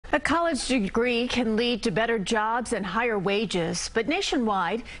A college degree can lead to better jobs and higher wages, but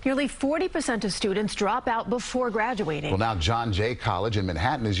nationwide, nearly 40% of students drop out before graduating. Well, now John Jay College in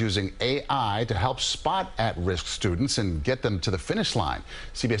Manhattan is using AI to help spot at-risk students and get them to the finish line.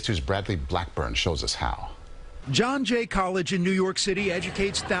 CBS 2's Bradley Blackburn shows us how. John Jay College in New York City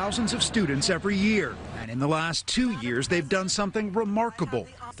educates thousands of students every year. And in the last 2 years, they've done something remarkable.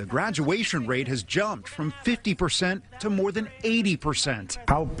 The graduation rate has jumped from 50% to more than 80%.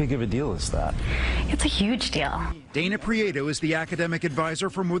 How big of a deal is that? It's a huge deal. Dana Prieto is the academic advisor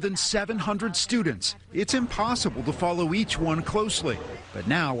for more than 700 students. It's impossible to follow each one closely. But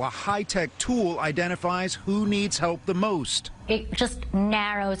now a high-tech tool identifies who needs help the most. It just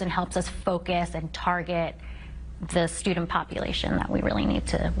narrows and helps us focus and target the student population that we really need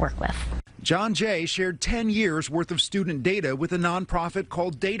to work with. John Jay shared 10 years worth of student data with a nonprofit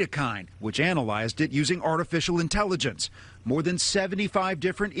called DataKind, which analyzed it using artificial intelligence. More than 75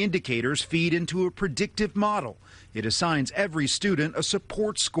 different indicators feed into a predictive model. It assigns every student a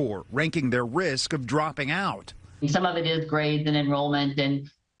support score, ranking their risk of dropping out. Some of it is grades and enrollment and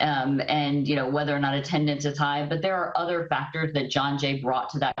whether or not attendance is high, but there are other factors that John Jay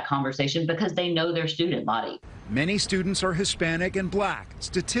brought to that conversation because they know their student body. Many students are Hispanic and Black,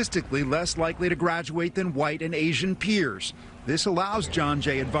 statistically less likely to graduate than white and Asian peers. This allows John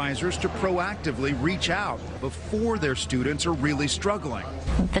Jay advisors to proactively reach out before their students are really struggling.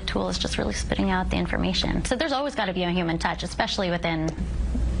 The tool is just really spitting out the information. So there's always got to be a human touch, especially within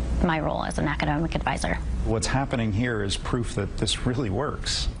my role as an academic advisor. What's happening here is proof that this really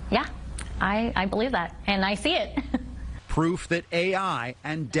works. Yeah, I believe that, and I see it. Proof that AI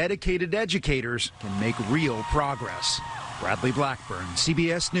and dedicated educators can make real progress. Bradley Blackburn,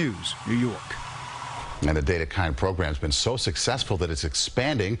 CBS News, New York. And the DataKind program has been so successful that it's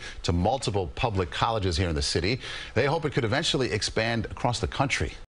expanding to multiple public colleges here in the city. They hope it could eventually expand across the country.